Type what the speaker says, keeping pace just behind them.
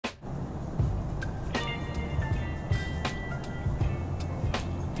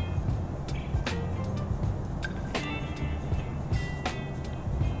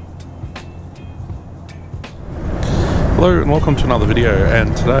Hello and welcome to another video,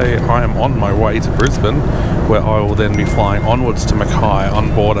 and today I am on my way to Brisbane, where I will then be flying onwards to MKY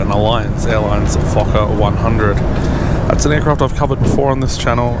on board an Airlines Fokker 100. That's an aircraft I've covered before on this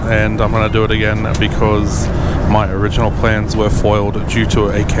channel, and I'm going to do it again because my original plans were foiled due to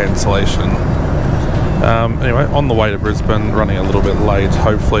a cancellation. Anyway, on the way to Brisbane, running a little bit late,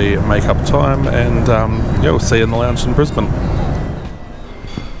 hopefully make up time, and yeah, we'll see you in the lounge in Brisbane.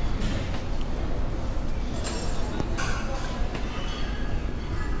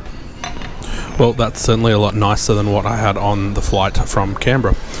 Well, that's certainly a lot nicer than what I had on the flight from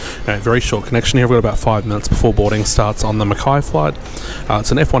Canberra. Very short connection here. We've got about 5 minutes before boarding starts on the MKY flight.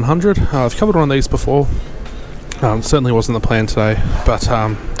 It's an F100. I've covered one of these before. Certainly wasn't the plan today, but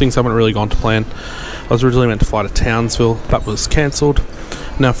things haven't really gone to plan. I was originally meant to fly to Townsville. That was cancelled.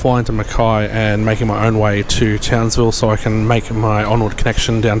 Now flying to MKY and making my own way to Townsville so I can make my onward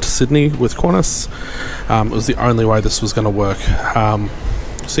connection down to Sydney with Qantas. It was the only way this was going to work.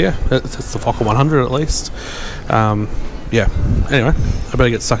 So yeah, it's the Fokker 100 at least. Yeah, anyway, I better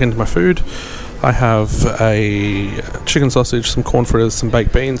get stuck into my food. I have a chicken sausage, some corn fritters, some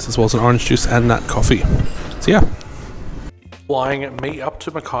baked beans, as well as an orange juice and nat coffee. So yeah. Flying me up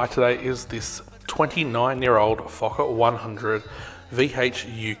to MKY today is this 29-year-old Fokker 100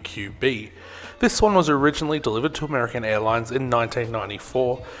 vh-fwh. This one was originally delivered to American Airlines in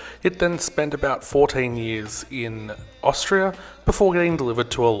 1994. It then spent about 14 years in Austria before getting delivered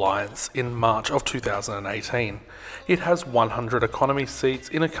to Alliance in March of 2018. It has 100 economy seats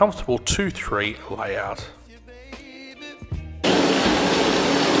in a comfortable 2-3 layout.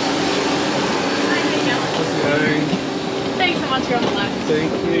 How's it going? Thanks so much, you're on the line.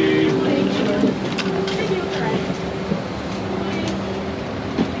 Thank you. Thank you.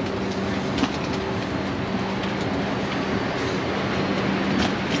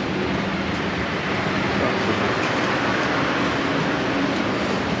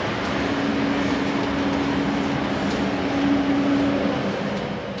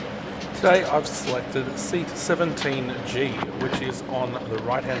 Today I've selected seat 17G, which is on the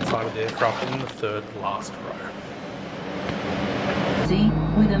right hand side of the aircraft in the third last row.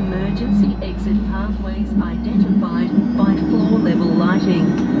 With emergency exit pathways identified by floor level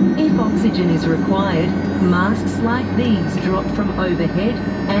lighting. If oxygen is required, masks like these drop from overhead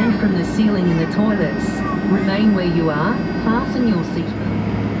and from the ceiling in the toilets. Remain where you are, fasten your seatbelt.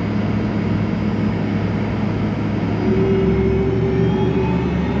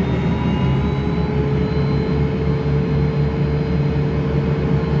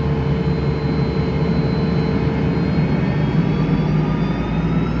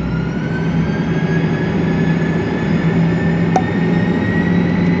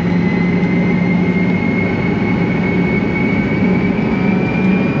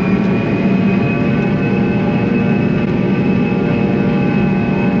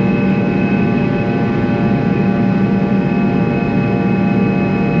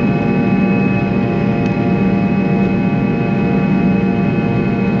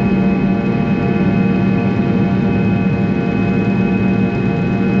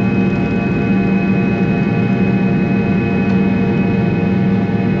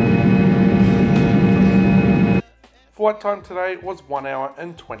 Flight time today was 1 hour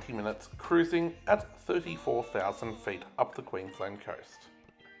and 20 minutes, cruising at 34,000 feet up the Queensland coast.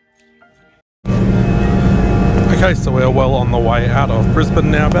 Okay, so we're well on the way out of Brisbane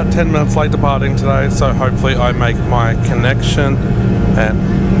now, about 10 minutes late departing today, so hopefully I make my connection. And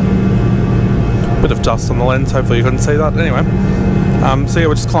a bit of dust on the lens, hopefully you couldn't see that. Anyway, so yeah,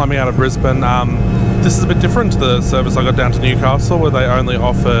 we're just climbing out of Brisbane. This is a bit different to the service I got down to Newcastle, where they only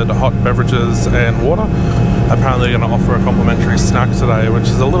offered hot beverages and water. Apparently they're going to offer a complimentary snack today, which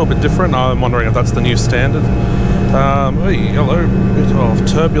is a little bit different. I'm wondering if that's the new standard. Hello, bit of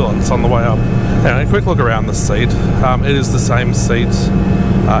turbulence on the way up. Anyway, a quick look around the seat. It is the same seat,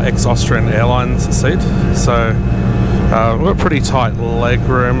 ex-Austrian Airlines seat. So we've got pretty tight leg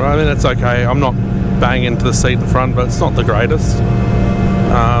room. I mean, it's okay. I'm not banging into the seat in front, but it's not the greatest.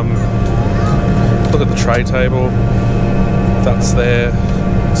 Look at the tray table. That's there.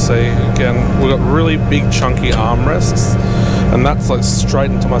 See, again, we've got really big chunky armrests, and that's like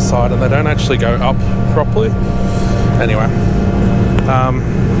straight into my side, and they don't actually go up properly. Anyway,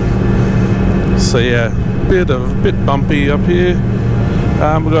 so yeah, bit bumpy up here.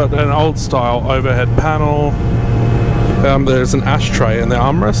 We've got an old style overhead panel. There's an ashtray in the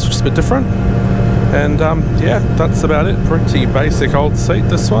armrest, which is a bit different. And yeah, that's about it. Pretty basic old seat,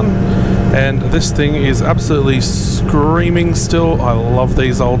 this one. And this thing is absolutely screaming still. I love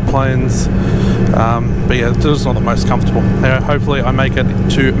these old planes. But yeah, it's just not the most comfortable. Hopefully I make it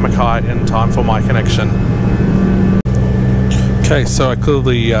to MKY in time for my connection. Okay, so I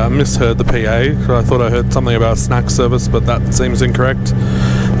clearly misheard the PA. I thought I heard something about snack service, but that seems incorrect.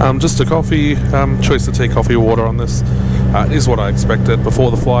 Just a coffee, choice of tea, coffee, water on this is what I expected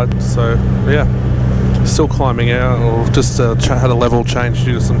before the flight. So yeah, still climbing out, or just had a level change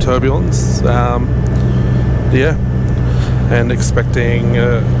due to some turbulence. Yeah, and expecting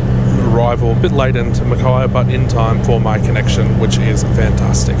arrival a bit late into MKY, but in time for my connection, which is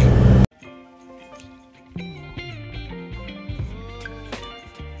fantastic.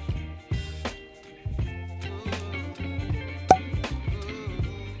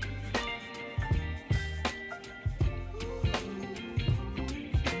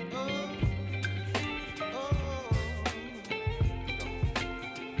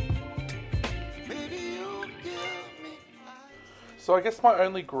 So I guess my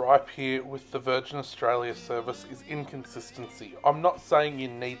only gripe here with the Virgin Australia service is inconsistency. I'm not saying you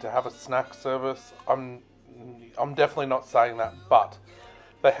need to have a snack service. I'm definitely not saying that, but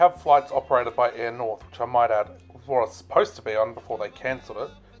they have flights operated by Air North, which I might add was what I was supposed to be on before they cancelled it.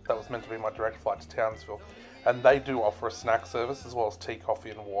 That was meant to be my direct flight to Townsville. And they do offer a snack service as well as tea,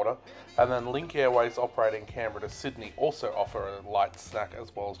 coffee and water. And then Link Airways operating Canberra to Sydney also offer a light snack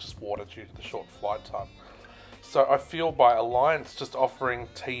as well as just water due to the short flight time. So I feel by alliance just offering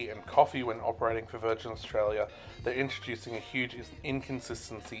tea and coffee when operating for Virgin Australia, they're introducing a huge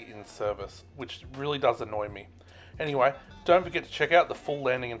inconsistency in service, which really does annoy me. Anyway, don't forget to check out the full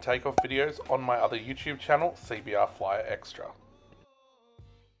landing and takeoff videos on my other YouTube channel, cbrflyer Extra.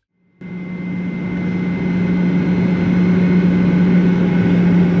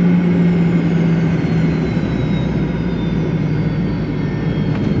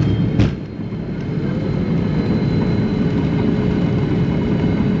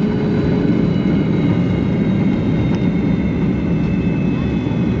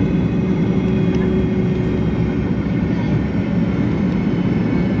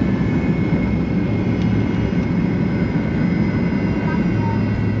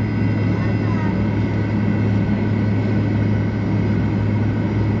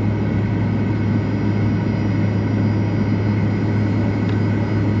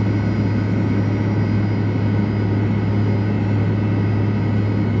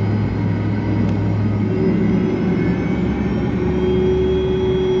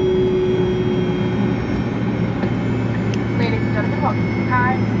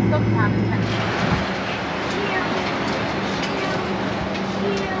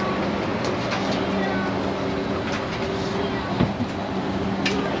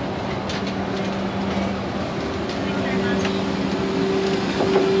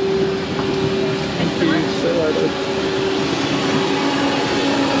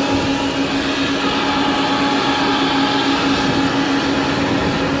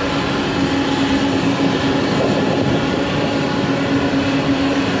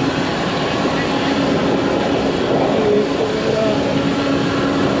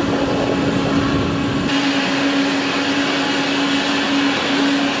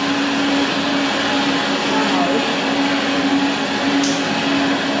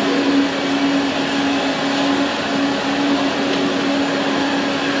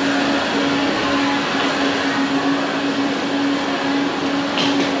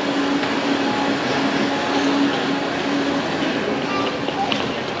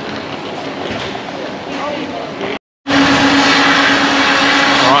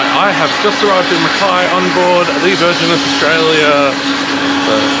 Just arrived in MKY on board the Virgin Australia,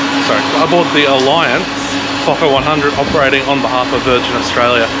 aboard the Airlines Fokker 100 operating on behalf of Virgin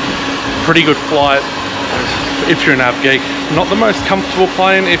Australia. Pretty good flight if you're an av geek. Not the most comfortable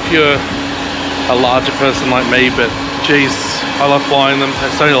plane if you're a larger person like me, but geez, I love flying them.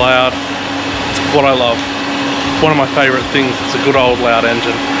 They're so loud. It's what I love. One of my favourite things is a good old loud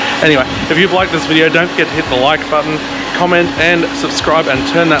engine. Anyway, if you've liked this video, don't forget to hit the like button, comment and subscribe and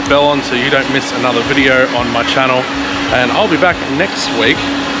turn that bell on so you don't miss another video on my channel. And I'll be back next week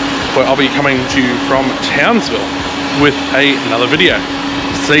where I'll be coming to you from Townsville with another video.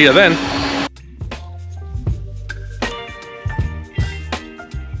 See you then.